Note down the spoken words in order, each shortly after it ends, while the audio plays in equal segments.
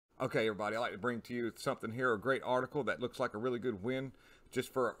Okay, everybody, I'd like to bring to you something here, a great article that looks like a really good win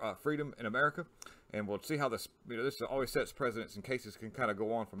just for freedom in America. And we'll see how this, this always sets precedents and cases can kind of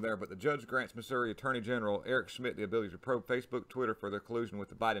go on from there. But the judge grants Missouri Attorney General Eric Schmitt the ability to probe Facebook, Twitter for their collusion with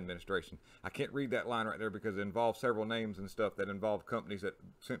the Biden administration. I can't read that line right there because it involves several names and stuff that involve companies that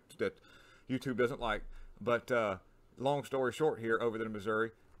YouTube doesn't like. But long story short here, over there in Missouri,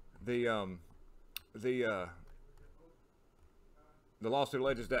 the lawsuit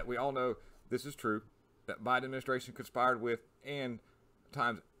alleges that we all know this is true, that Biden administration conspired with and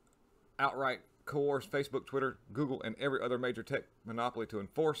times outright coerced Facebook, Twitter, Google, and every other major tech monopoly to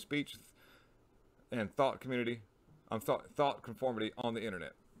enforce speech and thought conformity on the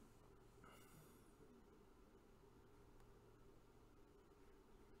internet.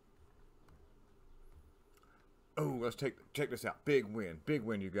 Oh, let's check this out. Big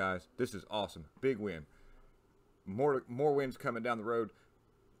win, you guys. This is awesome. Big win. More wins coming down the road.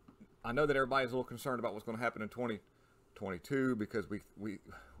 I know that everybody's a little concerned about what's going to happen in 2022 because we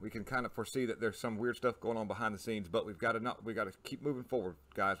can kind of foresee that there's some weird stuff going on behind the scenes, but we got to keep moving forward,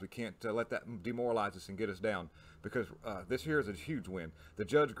 guys. We can't let that demoralize us and get us down because this here is a huge win. The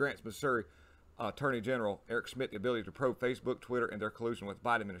judge grants Missouri Attorney General Eric Schmitt the ability to probe Facebook, Twitter, and their collusion with the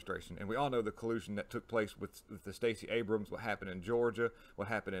Biden administration. And we all know the collusion that took place with the Stacey Abrams, what happened in Georgia, what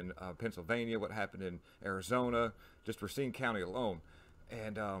happened in Pennsylvania, what happened in Arizona, just Racine County alone.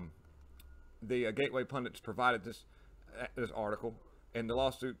 And the Gateway Pundits provided this article, and the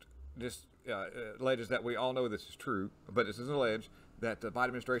lawsuit just alleges that we all know this is true, but this is alleged that the Biden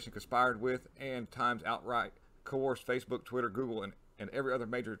administration conspired with and times outright coerced Facebook, Twitter, Google, and every other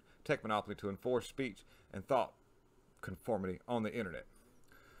major tech monopoly to enforce speech and thought conformity on the internet.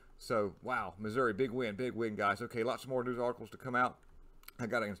 So, wow, Missouri, big win, guys. Okay, lots more news articles to come out. I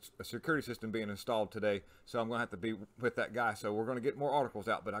got a security system being installed today, so I'm going to have to be with that guy. So we're going to get more articles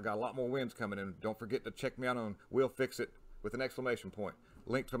out, but I got a lot more wins coming in. Don't forget to check me out on We'll Fix It with an exclamation point.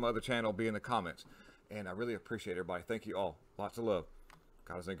 Link to my other channel will be in the comments. And I really appreciate everybody. Thank you all. Lots of love.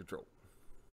 God is in control.